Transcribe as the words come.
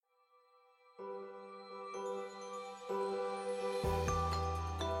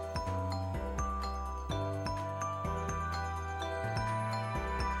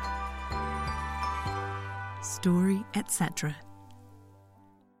story, etc.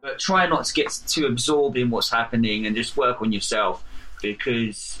 But try not to get too absorbed in what's happening and just work on yourself,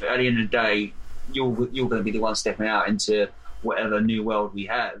 because at the end of the day, you're going to be the one stepping out into whatever new world we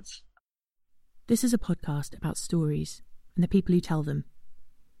have. This is a podcast about stories and the people who tell them.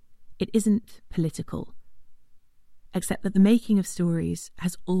 It isn't political, except that the making of stories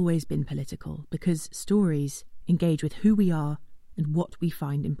has always been political, because stories engage with who we are and what we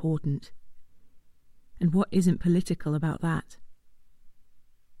find important. And what isn't political about that?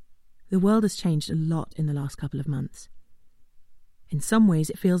 The world has changed a lot in the last couple of months. In some ways,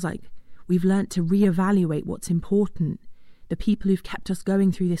 it feels like we've learnt to reevaluate what's important, the people who've kept us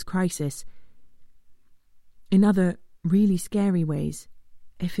going through this crisis. In other really scary ways,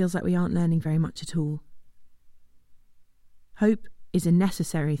 it feels like we aren't learning very much at all. Hope is a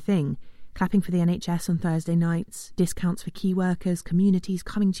necessary thing. Clapping for the NHS on Thursday nights, discounts for key workers, communities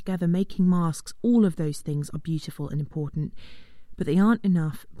coming together, making masks, all of those things are beautiful and important, but they aren't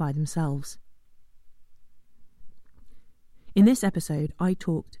enough by themselves. In this episode, I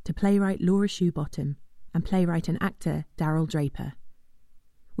talked to playwright Laura Shoebottom and playwright and actor Daryl Draper.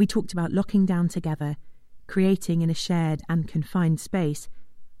 We talked about locking down together, creating in a shared and confined space,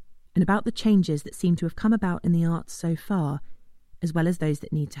 and about the changes that seem to have come about in the arts so far, as well as those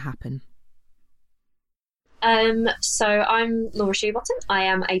that need to happen. So I'm Laura Shoebottom. I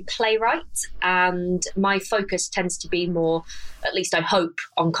am a playwright, and my focus tends to be more, at least I hope,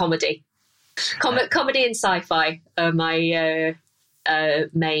 on comedy. Comedy and sci-fi are my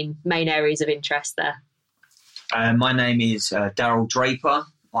main areas of interest there. My name is Daryl Draper.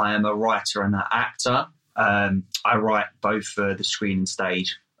 I am a writer and an actor. I write both for the screen and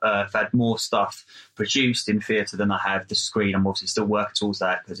stage. I've had more stuff produced in theatre than I have the screen. I'm obviously still working towards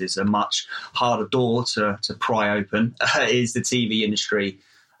that because it's a much harder door to pry open, is the TV industry.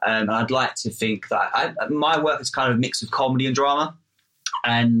 And I'd like to think that my work is kind of a mix of comedy and drama.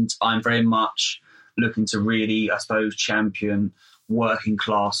 And I'm very much looking to really, I suppose, champion working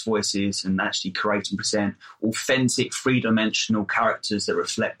class voices and actually create and present authentic, three-dimensional characters that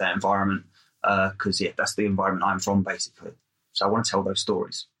reflect that environment. Because, that's the environment I'm from, basically. So I want to tell those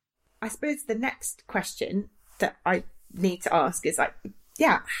stories. I suppose the next question that I need to ask is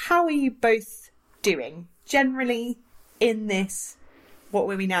how are you both doing generally in this, what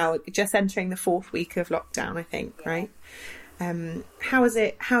were we now, just entering the 4th week of lockdown, I think, right? How's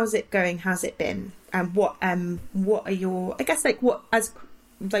it going? How's it been? And what are your, I guess, what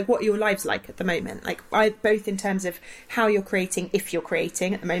are your lives like at the moment? Both in terms of how you're creating, if you're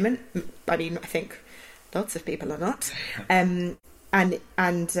creating at the moment. I mean, I think lots of people are not.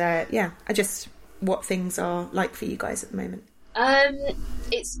 What things are like for you guys at the moment.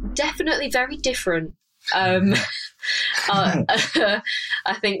 It's definitely very different. I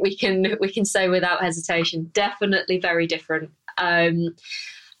think we can say without hesitation, definitely very different. I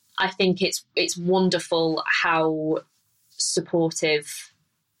think it's wonderful how supportive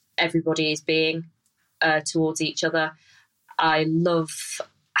everybody is being towards each other. I love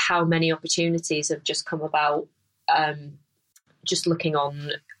how many opportunities have just come about, just looking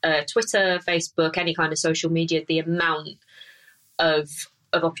on Twitter, Facebook, any kind of social media, the amount of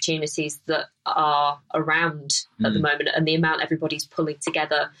opportunities that are around at the moment, and the amount everybody's pulling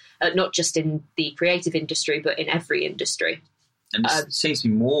together, not just in the creative industry, but in every industry. And there seems to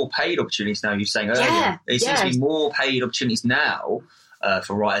be more paid opportunities now, you were saying earlier. Seems to be more paid opportunities now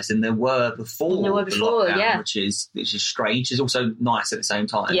for writers than there were before, the lockdown, which is strange. It's also nice at the same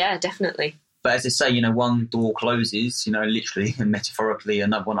time. Yeah, definitely. But as they say, one door closes, literally and metaphorically,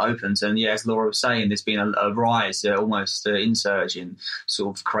 another one opens. And as Laura was saying, there's been a rise, almost insurge in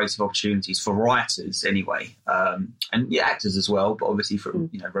sort of creative opportunities for writers anyway. And actors as well, but obviously for,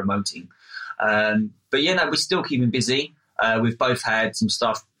 remoting. We're still keeping busy. We've both had some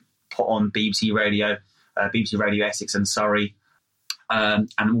stuff put on BBC Radio Essex and Surrey.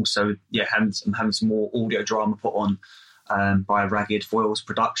 And also, having some more audio drama put on by Ragged Foils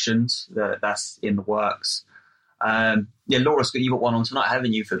Productions. That's in the works. Laura, you've got one on tonight,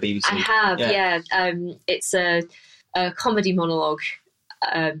 haven't you, for BBC? I have, It's a comedy monologue.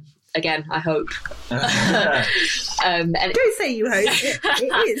 Again, I hope. And don't say you hope.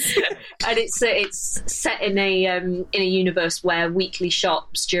 It is. And it's set in a universe where weekly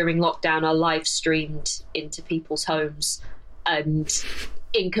shops during lockdown are live streamed into people's homes, and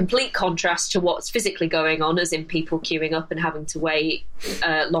in complete contrast to what's physically going on, as in people queuing up and having to wait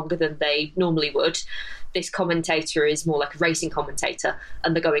longer than they normally would, this commentator is more like a racing commentator,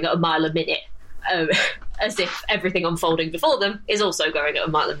 and they're going at a mile a minute, as if everything unfolding before them is also going at a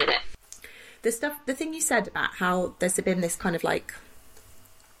mile a minute. The thing you said about how there's been this kind of like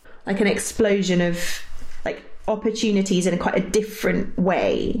an explosion of like opportunities in quite a different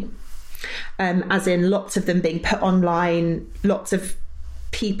way, as in lots of them being put online, lots of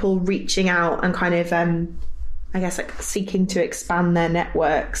people reaching out and kind of I guess like seeking to expand their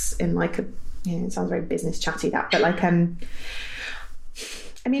networks in like a, you know, it sounds very business chatty that, but like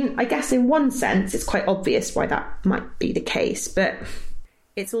I mean, I guess in one sense it's quite obvious why that might be the case, but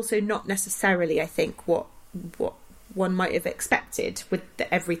it's also not necessarily, I think, what one might have expected with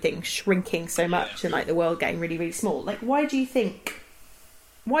everything shrinking so much and like the world getting really, really small. Like, why do you think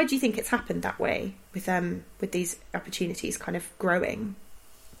it's happened that way with these opportunities kind of growing?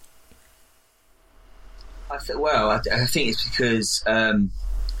 I think it's because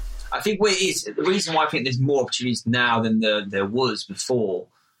I think what it is, the reason why I think there's more opportunities now than there was before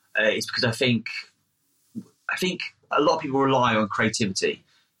is because I think a lot of people rely on creativity.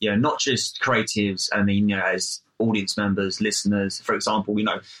 You know, not just creatives. I mean, you know, as audience members, listeners, for example, you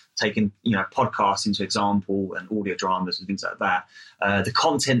know, taking, you know, podcasts into example and audio dramas and things like that. The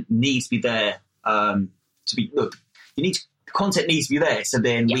content needs to be there content needs to be there, so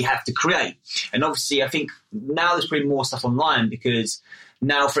then we have to create. And obviously I think now there's probably more stuff online because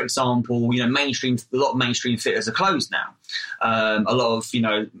now, for example, you know, a lot of mainstream theatres are closed now. A lot of, you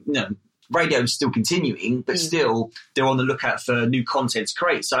know, radio is still continuing, but still they're on the lookout for new content to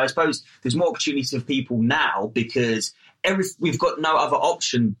create. So I suppose there's more opportunities for people now because we've got no other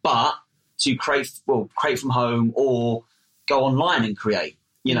option but to create from home or go online and create,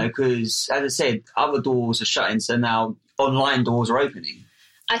 you know, because as I said, other doors are shutting, so now online doors are opening.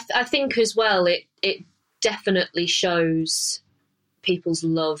 I think as well, it definitely shows people's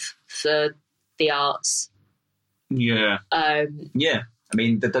love for the arts. Yeah. Yeah. I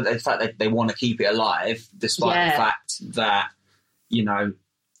mean, the fact that they want to keep it alive, despite the fact that, you know,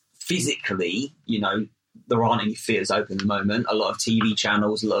 physically, you know, there aren't any theatres open at the moment. A lot of TV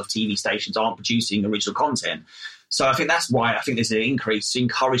channels, a lot of TV stations aren't producing original content. So I think that's why I think there's an increase to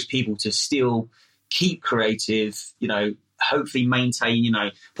encourage people to still keep creative, you know, hopefully maintain, you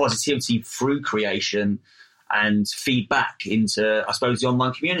know, positivity through creation and feedback into, I suppose, the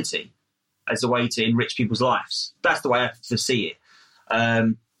online community as a way to enrich people's lives. That's the way I have to see it.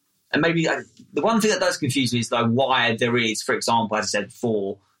 And maybe the one thing that does confuse me is though why there is, for example, as I said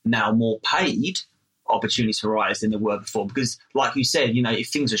before, now more paid opportunities for writers than there were before. Because like you said, you know, if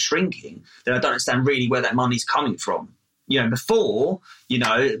things are shrinking, then I don't understand really where that money's coming from. You know, before, you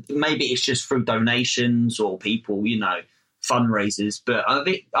know, maybe it's just through donations or people, you know, fundraisers. But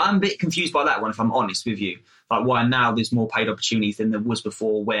I'm a bit confused by that one, if I'm honest with you. Like why now there's more paid opportunities than there was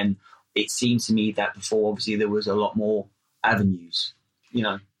before, when it seemed to me that before, obviously, there was a lot more avenues, you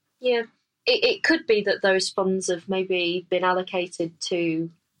know. Yeah, it could be that those funds have maybe been allocated to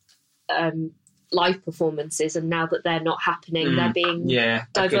live performances, and now that they're not happening, they're being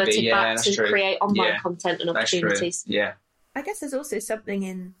diverted back to create online content and opportunities. Yeah. I guess there's also something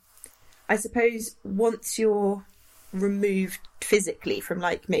in, I suppose, once you're removed physically from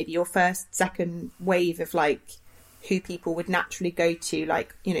like maybe your first, second wave of like who people would naturally go to,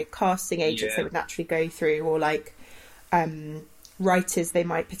 like, you know, casting agents they would naturally go through, or like writers they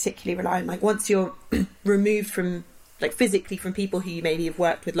might particularly rely on. Like once you're removed from, like, physically from people who you maybe have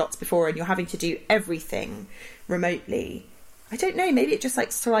worked with lots before, and you're having to do everything remotely, I don't know, maybe it just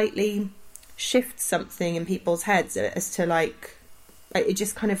like slightly shifts something in people's heads as to like it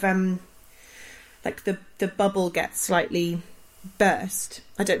just kind of like the bubble gets slightly burst.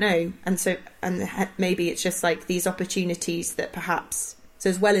 I don't know. And maybe it's just like these opportunities that perhaps, so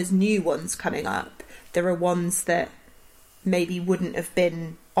as well as new ones coming up, there are ones that maybe wouldn't have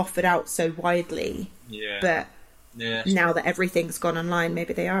been offered out so widely. But now that everything's gone online,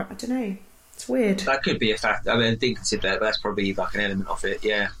 maybe they are. I don't know. It's weird. That could be a fact. I mean, I didn't consider that, but that's probably like an element of it.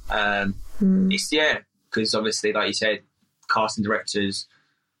 Yeah. It's because obviously, like you said, casting directors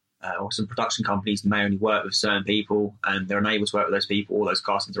or some production companies may only work with certain people, and they're unable to work with those people or those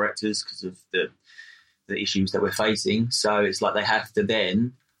casting directors because of the issues that we're facing. So it's like they have to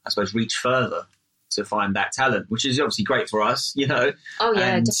then, I suppose, reach further to find that talent, which is obviously great for us, you know. Oh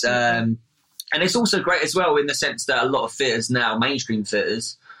yeah, definitely. And it's also great as well in the sense that a lot of theatres now, mainstream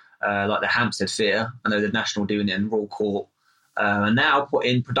theatres, like the Hampstead Theatre, I know the National doing it, and Royal Court, are now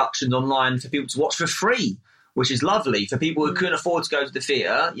putting productions online for people to watch for free, which is lovely for people who couldn't afford to go to the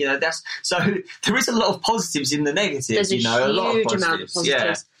theatre. You know, that's so there is a lot of positives in the negatives. There's a huge amount of positives.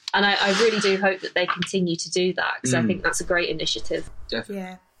 Yeah. And I really do hope that they continue to do that, because I think that's a great initiative.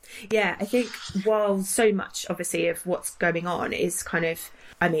 Definitely. Yeah, I think while so much, obviously, of what's going on is kind of,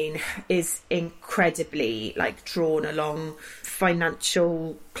 I mean, is incredibly, like, drawn along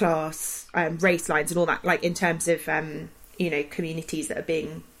financial class, race lines and all that, like, in terms of, you know, communities that are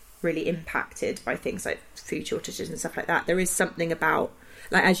being really impacted by things like food shortages and stuff like that. There is something about,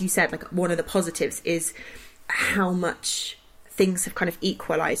 like as you said, like one of the positives is how much things have kind of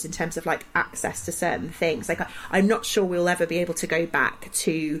equalised in terms of like access to certain things. Like I'm not sure we'll ever be able to go back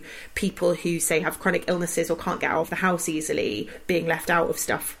to people who say have chronic illnesses or can't get out of the house easily being left out of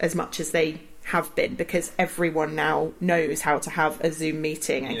stuff as much as they have been, because everyone now knows how to have a Zoom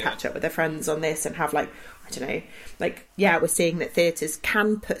meeting and catch up with their friends on this and have like, I don't know, like, yeah, we're seeing that theatres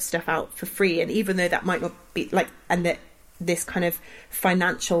can put stuff out for free, and even though that might not be like, and that this kind of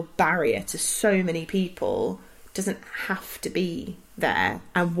financial barrier to so many people doesn't have to be there,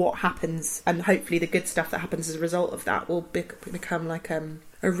 and what happens, and hopefully the good stuff that happens as a result of that will become like a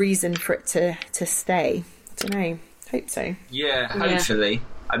reason for it to stay. I don't know, hope so. Yeah, hopefully.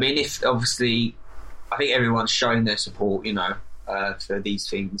 I mean, if obviously, I think everyone's showing their support, you know, for these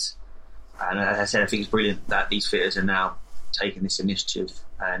things. And as I said, I think it's brilliant that these theatres are now taking this initiative,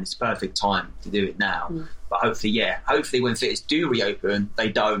 and it's a perfect time to do it now. But hopefully when theatres do reopen, they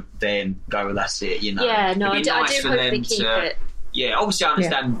don't then go, well, that's it, you know. Yeah, no, I do hope they keep it. Yeah, obviously I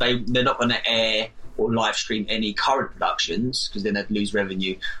understand they're not going to air or live stream any current productions because then they'd lose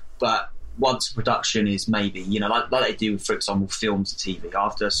revenue. But once a production is maybe, you know, like they do, for example, films to TV,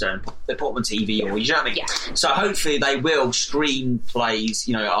 after a certain, they put them on TV, or, you know what I mean? Yeah. So hopefully they will stream plays,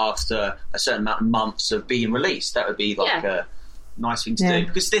 you know, after a certain amount of months of being released. That would be like a nice thing to do,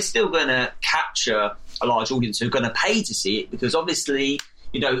 because they're still going to capture a large audience who are going to pay to see it, because obviously,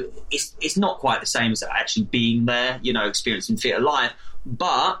 you know, it's not quite the same as actually being there, you know, experiencing theatre live,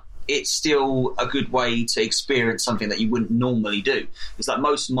 but it's still a good way to experience something that you wouldn't normally do. It's like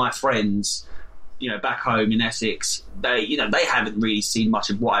most of my friends, you know, back home in Essex, they haven't really seen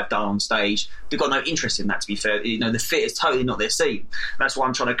much of what I've done on stage. They've got no interest in that, to be fair. You know, the theatre is totally not their scene. That's why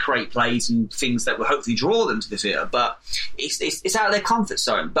I'm trying to create plays and things that will hopefully draw them to the theatre. But it's out of their comfort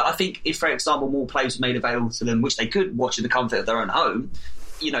zone. But I think if, for example, more plays were made available to them, which they could watch in the comfort of their own home,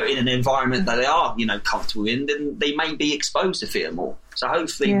 you know, in an environment that they are, you know, comfortable in, then they may be exposed to theatre more. So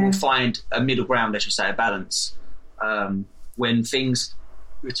hopefully we'll find a middle ground, let's just say, a balance, when things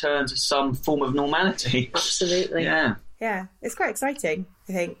return to some form of normality. Absolutely. Yeah, it's quite exciting,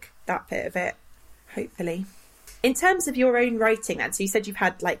 I think, that bit of it, hopefully. In terms of your own writing then, so you said you've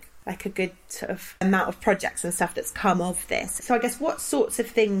had like a good sort of amount of projects and stuff that's come of this. So I guess what sorts of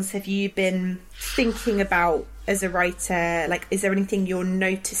things have you been thinking about as a writer? Like, is there anything you're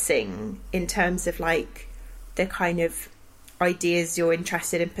noticing in terms of like the kind of ideas you're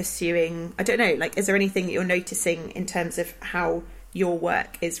interested in pursuing? I don't know, like, is there anything that you're noticing in terms of how your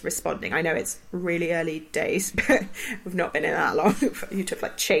work is responding? I know it's really early days, but we've not been in that long for you to have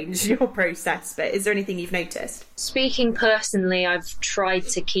like changed your process, but is there anything you've noticed? Speaking personally, I've tried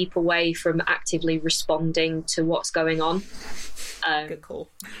to keep away from actively responding to what's going on. Good call.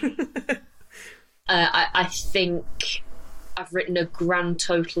 I think I've written a grand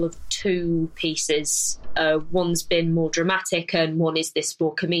total of 2 pieces. One's been more dramatic and one is this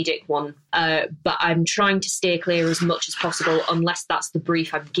more comedic one. But I'm trying to steer clear as much as possible unless that's the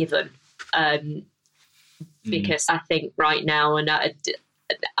brief I'm given. Because I think right now, and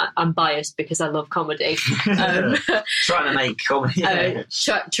I'm biased because I love comedy. Trying to make comedy.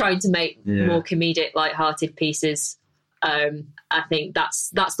 Trying to make more comedic, light-hearted pieces. I think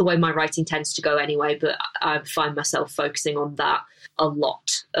that's the way my writing tends to go anyway, but I find myself focusing on that a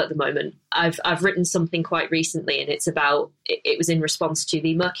lot at the moment. I've written something quite recently, and it's about, it was in response to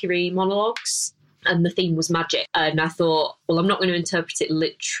the Mercury monologues, and the theme was magic. And I thought, well, I'm not going to interpret it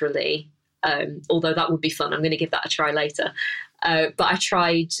literally, although that would be fun. I'm going to give that a try later. But I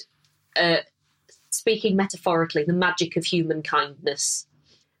tried speaking metaphorically, the magic of human kindness,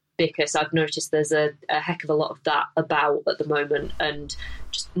 because I've noticed there's a heck of a lot of that about at the moment, and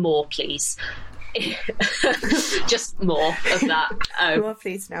just more, please. Just more of that. More,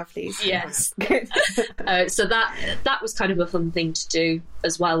 please, now, please. Yes. So that was kind of a fun thing to do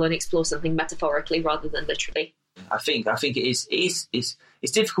as well, and explore something metaphorically rather than literally. I think it is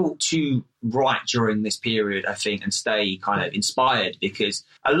it's difficult to write during this period, I think, and stay kind of inspired, because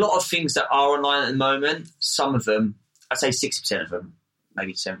a lot of things that are online at the moment, some of them, I'd say 60% of them,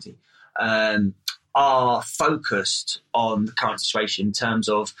 maybe 70, are focused on the current situation in terms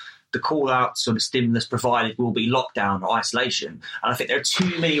of the call-out sort of stimulus provided will be lockdown or isolation. And I think there are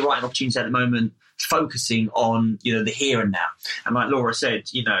too many writing opportunities at the moment focusing on, you know, the here and now. And like Laura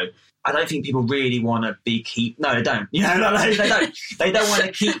said, you know, I don't think people really want to no, they don't. You know, no, they don't. They don't want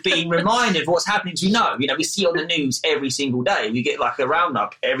to keep being reminded of what's happening. We know, we see on the news every single day. We get like a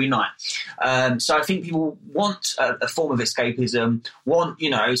roundup every night. So I think people want a form of escapism, want,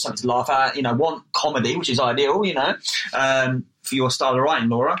 something to laugh at, want comedy, which is ideal, for your style of writing,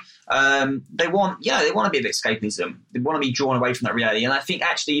 Laura. They want a bit of escapism. They want to be drawn away from that reality. And I think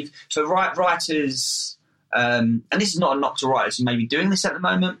actually for writers, and this is not a knock to writers who may be doing this at the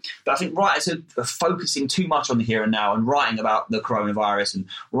moment, but I think writers are focusing too much on the here and now and writing about the coronavirus and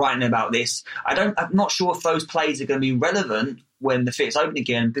writing about this. I'm not sure if those plays are going to be relevant when the theatre's open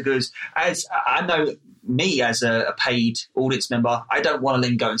again, because as I know, me as a paid audience member, I don't want to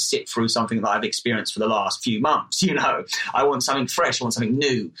then go and sit through something that I've experienced for the last few months. I want something fresh, I want something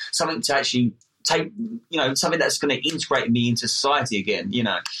new, something to actually take, something that's going to integrate me into society again,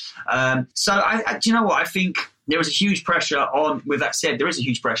 So do you know what? I think there is a huge pressure on, with that said, there is a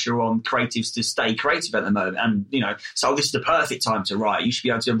huge pressure on creatives to stay creative at the moment. And, so this is the perfect time to write. You should be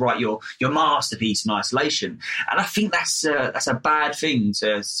able to write your masterpiece in isolation. And I think that's a bad thing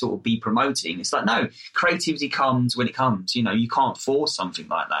to sort of be promoting. It's like, no, creativity comes when it comes. You can't force something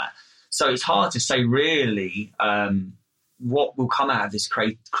like that. So it's hard to say really what will come out of this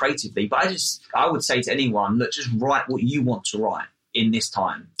creatively. But I would say to anyone, look, just write what you want to write in this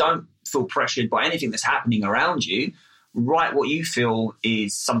time. Don't feel pressured by anything that's happening around you. Write what you feel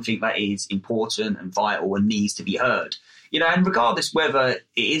is something that is important and vital and needs to be heard. And regardless whether it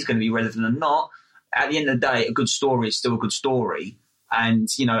is going to be relevant or not, at the end of the day, a good story is still a good story. And,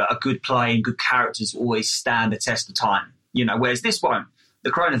 a good play and good characters always stand the test of time. Whereas this one,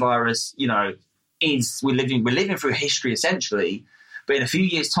 the coronavirus, we're living through history essentially, but in a few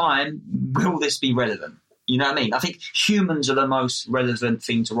years' time, will this be relevant? You know what I mean? I think humans are the most relevant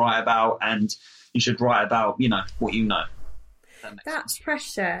thing to write about, and you should write about, what you know. That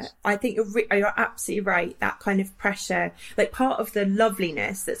pressure, I think you're absolutely right. That kind of pressure, like part of the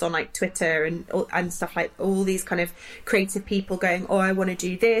loveliness that's on like Twitter and stuff, like all these kind of creative people going, oh, I want to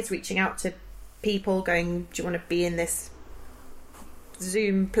do this, reaching out to people going, do you want to be in this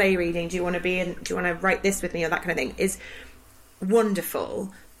Zoom play reading? Do you want to write this with me, or that kind of thing, is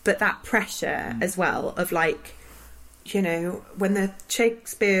wonderful. But that pressure as well of like, when the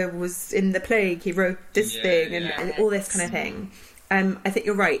Shakespeare was in the plague, he wrote this thing and all this kind of thing. I think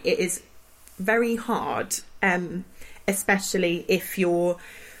you're right. It is very hard, especially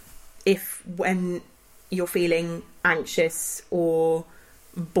when you're feeling anxious or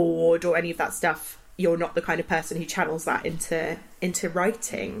bored or any of that stuff, you're not the kind of person who channels that into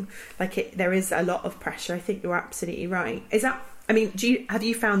writing. Like there is a lot of pressure. I think you're absolutely right. Have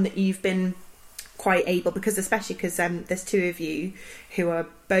you found that you've been quite able, especially because there's two of you who are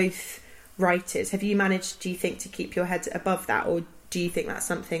both writers, have you managed, do you think, to keep your head above that, or do you think that's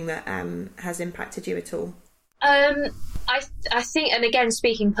something that has impacted you at all? I think, and again,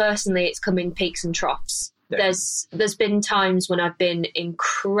 speaking personally, it's come in peaks and troughs. Yeah. There's been times when I've been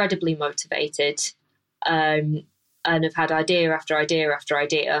incredibly motivated and have had idea after idea after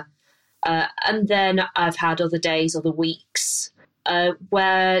idea, and then I've had other days, other weeks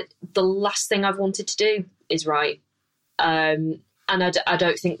where the last thing I've wanted to do is write. And I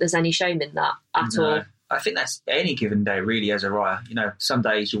don't think there's any shame in that at all. I think that's any given day, really, as a writer. Some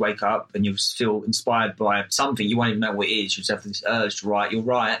days you wake up and you feel inspired by something, you won't even know what it is. You just have this urge to write, you'll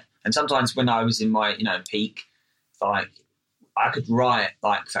write. And sometimes when I was in my, peak, like, I could write,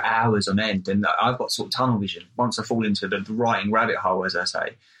 like, for hours on end. And I've got sort of tunnel vision. Once I fall into the writing rabbit hole, as I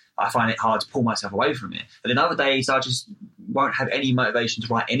say, I find it hard to pull myself away from it. But then other days, I just won't have any motivation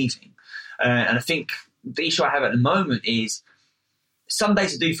to write anything. And I think the issue I have at the moment is some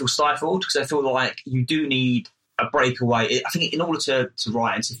days I do feel stifled, because I feel like you do need a breakaway. I think in order to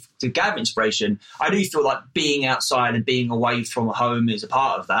write and to gather inspiration, I do feel like being outside and being away from home is a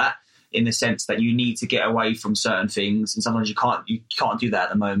part of that, in the sense that you need to get away from certain things. And sometimes you can't do that at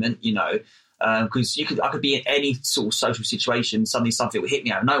the moment, because I could be in any sort of social situation, suddenly something will hit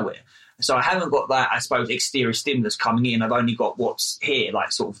me out of nowhere. So I haven't got that, I suppose, exterior stimulus coming in. I've only got what's here,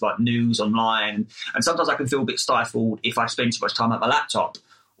 like sort of like news online. And sometimes I can feel a bit stifled if I spend too much time at my laptop,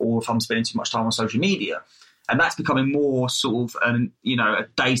 or if I'm spending too much time on social media. And that's becoming more sort of, a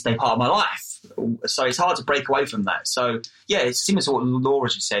day-to-day part of my life. So it's hard to break away from that. So, yeah, it's similar to what Laura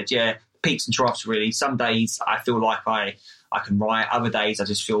just said. Yeah, peaks and troughs, really. Some days I feel like I can write. Other days I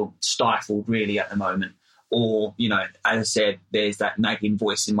just feel stifled, really, at the moment. Or, as I said, there's that nagging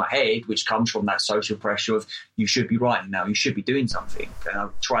voice in my head, which comes from that social pressure of, you should be writing now, you should be doing something. And I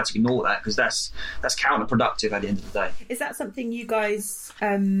try to ignore that, because that's counterproductive at the end of the day. Is that something you guys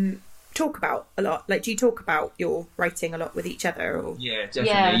talk about a lot? Like, do you talk about your writing a lot with each other? Or? Yeah,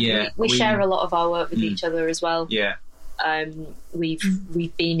 definitely. Yeah, we share a lot of our work with each other as well. Yeah. We've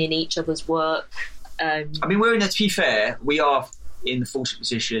been in each other's work. To be fair, we are in the fortunate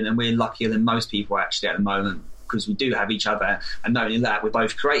position, and we're luckier than most people actually at the moment, because we do have each other, and not only that, we're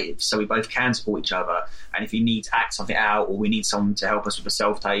both creative, so we both can support each other. And if we need to act something out, or we need someone to help us with a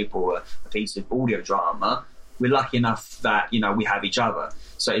self-tape or a piece of audio drama, we're lucky enough that, you know, we have each other.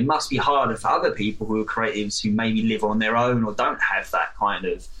 So it must be harder for other people who are creatives who maybe live on their own or don't have that kind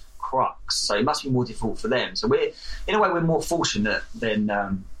of crux. So it must be more difficult for them. So we're, in a way, we're more fortunate than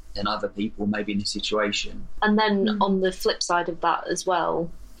other people maybe in this situation. And then on the flip side of that as well,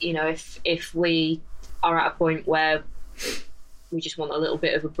 you know, if we are at a point where we just want a little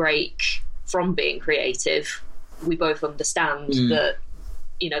bit of a break from being creative, we both understand that,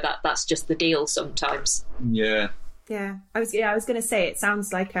 you know, that's just the deal sometimes. Yeah. I was going to say, it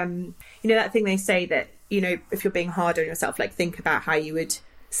sounds like you know, that thing they say that, you know, if you're being hard on yourself, like, think about how you would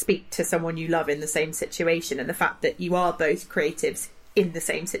speak to someone you love in the same situation, and the fact that you are both creatives in the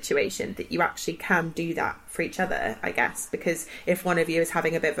same situation, that you actually can do that for each other, I guess. Because if one of you is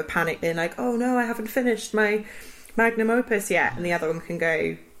having a bit of a panic, being like, oh no, I haven't finished my magnum opus yet, and the other one can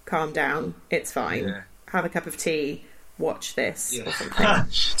go, calm down, it's fine, have a cup of tea, watch this or something.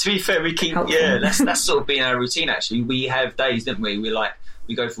 To be fair, we keep that's sort of been our routine. Actually, we have days, don't we?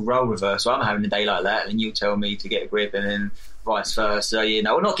 We go for role reversal. I'm having a day like that, and you tell me to get a grip, and then vice versa. You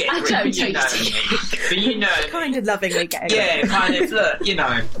know, well, not get a grip, but you know what I mean. But you know, kind of lovingly get a grip. Yeah, kind of. Look, you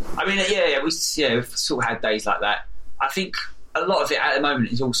know, I mean, we've sort of had days like that. I think a lot of it at the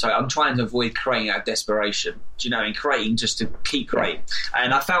moment is also, I'm trying to avoid creating out of desperation. Do you know, and creating just to keep creating.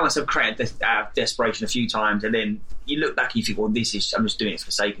 And I found myself creating out of desperation a few times, and then you look back and you think, well, I'm just doing it for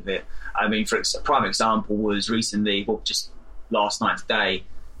the sake of it. I mean, for a prime example was recently, well, just last night, today,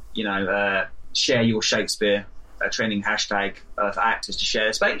 you know, share your Shakespeare, a trending hashtag for actors to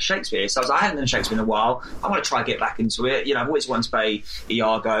share Shakespeare. So I was like, I haven't done Shakespeare in a while. I want to try and get back into it. You know, I've always wanted to play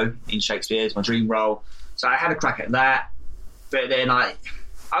Iago in Shakespeare. It's my dream role. So I had a crack at that. But then I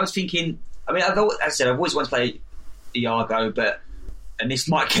was thinking, I mean, as I said, I've always wanted to play Iago, and this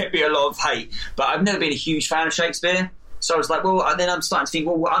might get me a lot of hate, but I've never been a huge fan of Shakespeare. So I was like, well, and then I'm starting to think,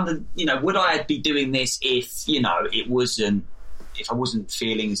 well, you know, would I be doing this if, you know, if I wasn't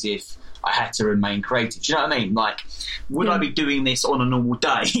feeling as if I had to remain creative? Do you know what I mean? Like, would I be doing this on a normal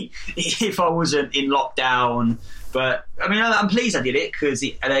day if I wasn't in lockdown? But I mean, I'm pleased I did it because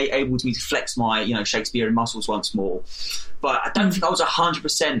it enabled me to flex my, you know, Shakespearean muscles once more. But I don't think I was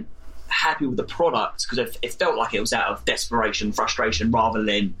 100% happy with the product because it felt like it was out of desperation, frustration, rather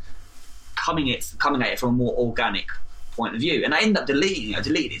than coming at it from a more organic point of view. And I ended up deleting it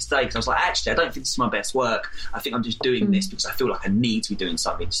today because I was like, actually, I don't think this is my best work. I think I'm just doing this because I feel like I need to be doing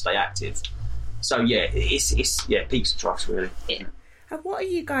something to stay active. So yeah, it's peaks and troughs really. Yeah. And what are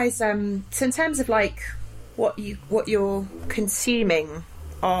you guys? So in terms of like what you're consuming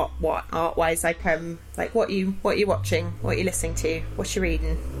art-wise, like what you watching, what you're listening to, what you're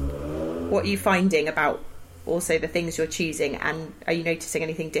reading, what are you finding about also the things you're choosing, and are you noticing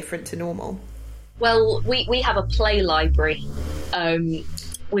anything different to normal? Well, we have a play library.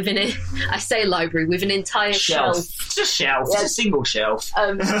 Within it, I say library, with an entire shelf. It's a shelf. It's a single shelf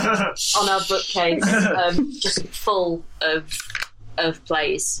on our bookcase, just full of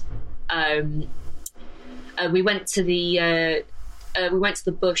plays. We went to the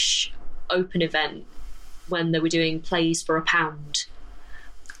Bush Open event when they were doing plays for £1,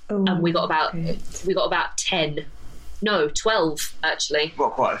 and we got about 12 actually.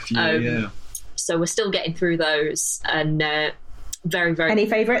 Got quite a few, So we're still getting through those, and very, very. Any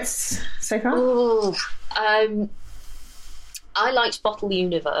favourites so far? I liked Bottle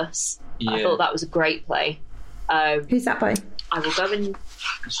Universe. Yeah. I thought that was a great play. Who's that by? I will go and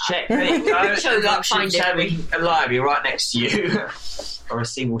check. There you go. Luxury's having a library right next to you, or a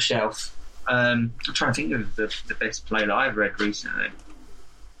single shelf. I'm trying to think of the best play that I've read recently.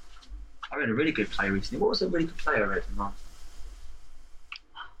 I read a really good play recently. What was a really good play I read in life?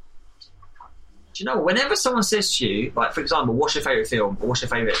 Do you know, whenever someone says to you, like, for example, what's your favourite film or what's your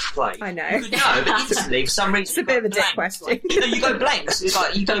favourite play? I know. You could know, but instantly, for some reason, it's a bit of a dick question. Like, you go blank. It's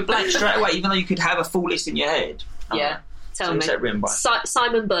like you go blank straight away, even though you could have a full list in your head. Yeah, tell me.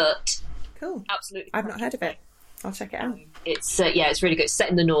 Simon Burt. Cool. Absolutely. I've not heard of it. I'll check it out. It's it's really good. It's set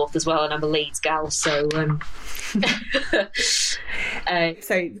in the north as well, and I'm a Leeds gal, so.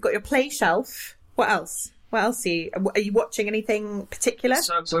 So you've got your play shelf. What else? What else are you watching? Anything particular?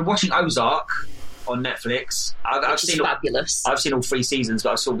 So we're watching Ozark on Netflix. I've seen fabulous. I've seen all 3 seasons,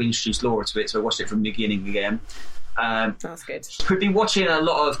 but I sort of introduced Laura to it, so I watched it from the beginning again. That's good. We've been watching a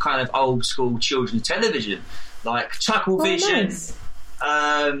lot of kind of old school children's television, like Chucklevision. Nice.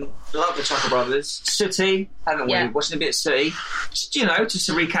 Love the Chuckle Brothers. Sooty, haven't we? Watching a bit of Sooty, just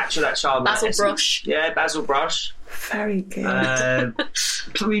to recapture that childhood. Basil Brush. Yeah, Basil Brush. Very good.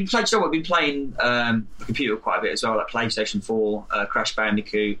 We've been playing the computer quite a bit as well, like PlayStation 4, Crash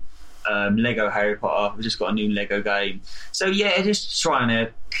Bandicoot, Lego Harry Potter. We've just got a new Lego game. So yeah, just trying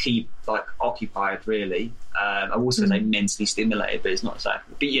to keep like occupied, really. I also say mentally stimulated, but it's not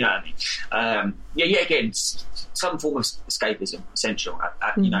exactly. But you know what I mean. Again, some form of escapism, essential.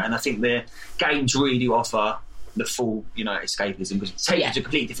 You know, and I think the games really do offer the full, you know, escapism, because it takes you to a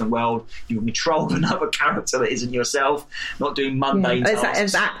completely different world. You can control another character that isn't yourself, not doing mundane tasks.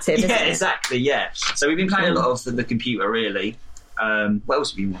 It's active, isn't it? Exactly, yeah. So we've been playing a lot of the computer, really. What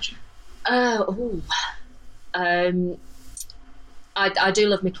else have you been watching? I do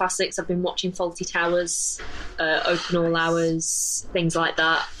love my classics. I've been watching Fawlty Towers, Open All Hours, things like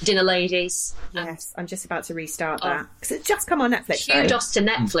that. Dinner Ladies. Yes, I'm just about to restart that, because it's just come on Netflix. Kudos to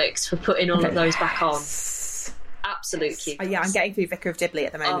Netflix for putting all of those back on. Absolutely. Yeah, I'm getting through Vicar of Dibley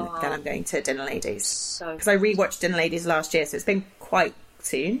at the moment, then I'm going to Dinner Ladies. Because I rewatched Dinner Ladies last year, so it's been quite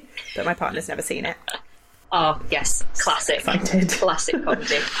soon, but my partner's never seen it. Oh, yes. Classic. Classic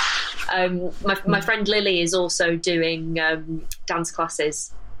comedy. My friend Lily is also doing dance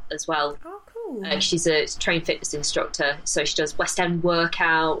classes as well. Oh, cool. She's a trained fitness instructor, so she does West End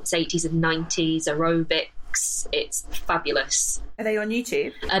workouts, 80s and 90s, aerobics. It's fabulous. Are they on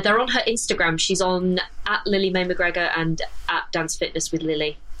YouTube? They're on her Instagram. She's on @LilyMay McGregor and @DanceFitness with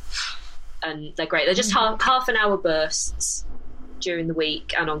Lily. And they're great. They're just half an hour bursts during the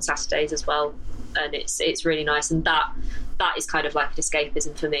week and on Saturdays as well. And it's really nice. And that is kind of like an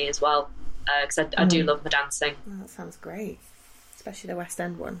escapism for me as well, because I do love my dancing. Oh, that sounds great, especially the West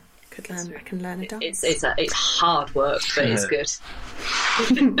End one. I can learn a dance. It's hard work, but it's good.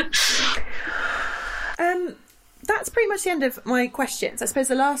 That's pretty much the end of my questions. I suppose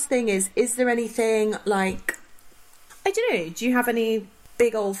the last thing is there anything like, I don't know, do you have any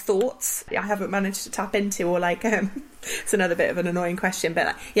big old thoughts I haven't managed to tap into, or like it's another bit of an annoying question,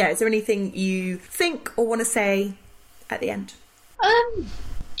 but is there anything you think or want to say at the end? I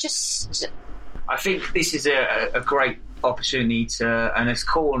think this is a great opportunity to, and as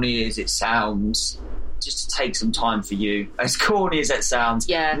corny as it sounds, just to take some time for you. As corny as that sounds,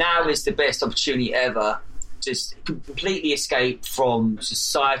 now is the best opportunity ever. Just completely escape from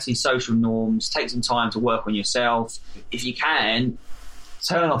society, social norms. Take some time to work on yourself. If you can,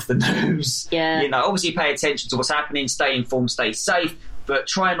 turn off the news. You know, obviously pay attention to what's happening, stay informed, stay safe, but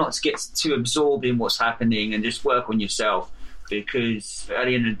try not to get too absorbed in what's happening, and just work on yourself, because at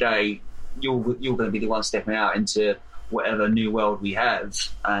the end of the day, you're going to be the one stepping out into whatever new world we have,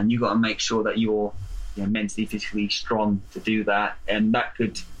 and you've got to make sure that you're mentally, physically strong to do that, and that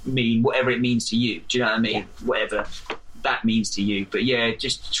could mean whatever it means to you. Do you know what I mean? Whatever that means to you. But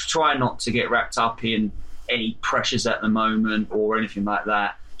just try not to get wrapped up in any pressures at the moment or anything like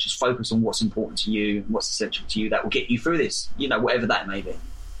that. Just focus on what's important to you, what's essential to you, that will get you through this, whatever that may be,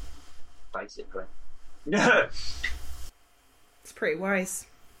 basically. It's pretty wise.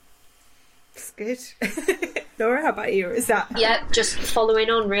 It's good. Laura, how about you? Is that just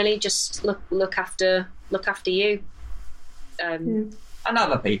following on, really? Just look after you, and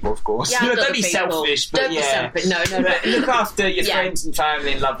other people, of course. Don't be people. Selfish, but don't be selfish. No. Look after your friends and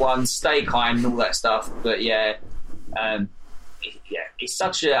family and loved ones. Stay kind and all that stuff. But it's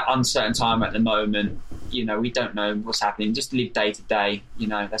such an uncertain time at the moment. We don't know what's happening. Just live day to day.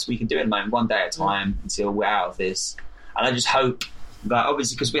 That's what we can do at the moment, one day at a time, until we're out of this. And I just hope that,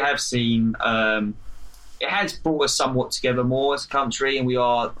 obviously, because we have seen, it has brought us somewhat together more as a country, and we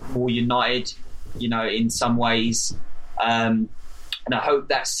are more united, in some ways. And I hope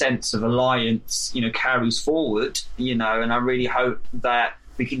that sense of alliance, carries forward, and I really hope that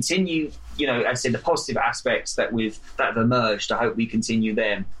we continue, as I said, the positive aspects that have emerged. I hope we continue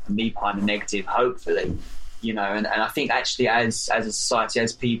them and leave behind the negative, hopefully, and I think actually as a society,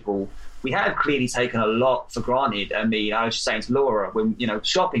 as people, we have clearly taken a lot for granted. I mean, I was just saying to Laura, when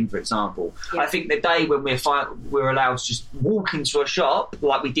shopping, for example, I think the day when we're allowed to just walk into a shop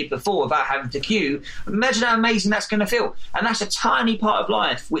like we did before without having to queue, imagine how amazing that's going to feel. And that's a tiny part of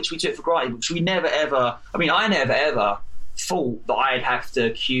life which we took for granted, which we never ever. I mean, I never ever thought that I'd have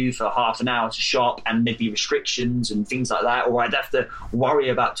to queue for half an hour to shop and there'd be restrictions and things like that, or I'd have to worry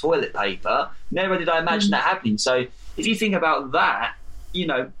about toilet paper. Never did I imagine that happening. So if you think about that,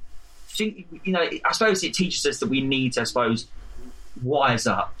 I suppose it teaches us that we need to, wise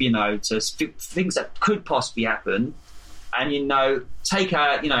up, to things that could possibly happen, and don't take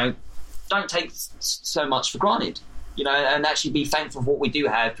so much for granted, and actually be thankful for what we do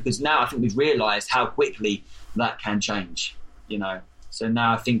have, because now I think we've realised how quickly that can change, So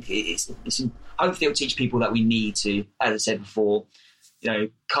now I think it's hopefully it'll teach people that we need to, as I said before,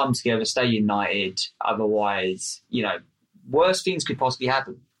 come together, stay united. Otherwise, worse things could possibly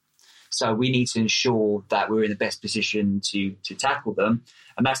happen. So we need to ensure that we're in the best position to tackle them.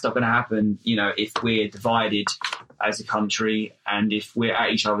 And that's not going to happen, if we're divided as a country and if we're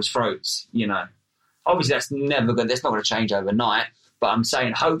at each other's throats, Obviously, that's not going to change overnight. But I'm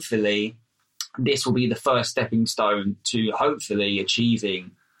saying hopefully this will be the first stepping stone to hopefully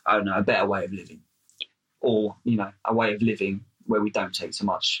achieving, a better way of living. Or, a way of living where we don't take so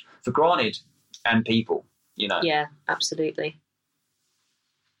much for granted and people, Yeah, absolutely.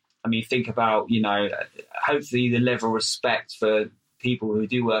 I mean, think about, hopefully the level of respect for people who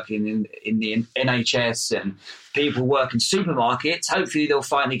do work in the NHS and people who work in supermarkets. Hopefully they'll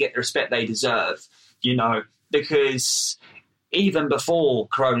finally get the respect they deserve, because even before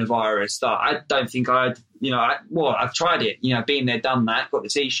coronavirus, I don't think I've tried it, been there, done that, got the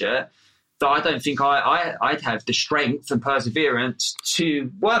T-shirt, but I don't think I'd have the strength and perseverance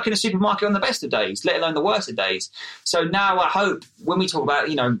to work in a supermarket on the best of days, let alone the worst of days. So now I hope when we talk about,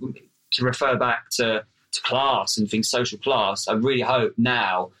 to refer back to class and things, social class, I really hope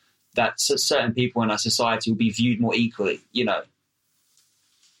now that certain people in our society will be viewed more equally,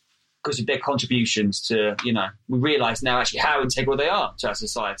 because of their contributions to, we realise now actually how integral they are to our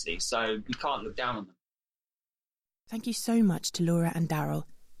society. So we can't look down on them. Thank you so much to Laura and Daryl.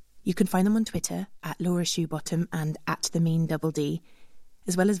 You can find them on Twitter at Laura Shoebottom and at @TheMeanDD,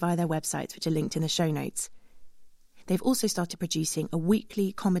 as well as via their websites, which are linked in the show notes. They've also started producing a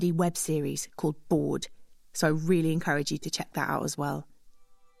weekly comedy web series called Bored, so I really encourage you to check that out as well.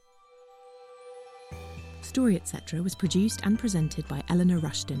 Story Etc. was produced and presented by Eleanor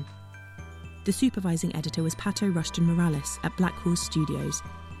Rushton. The supervising editor was Pato Rushton Morales at Black Horse Studios,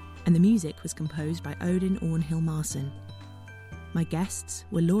 and the music was composed by Odin Ornhill Marson. My guests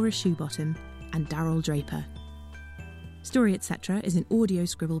were Laura Shoebottom and Daryl Draper. Story Etc. is an Audio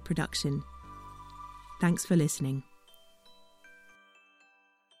Scribble production. Thanks for listening.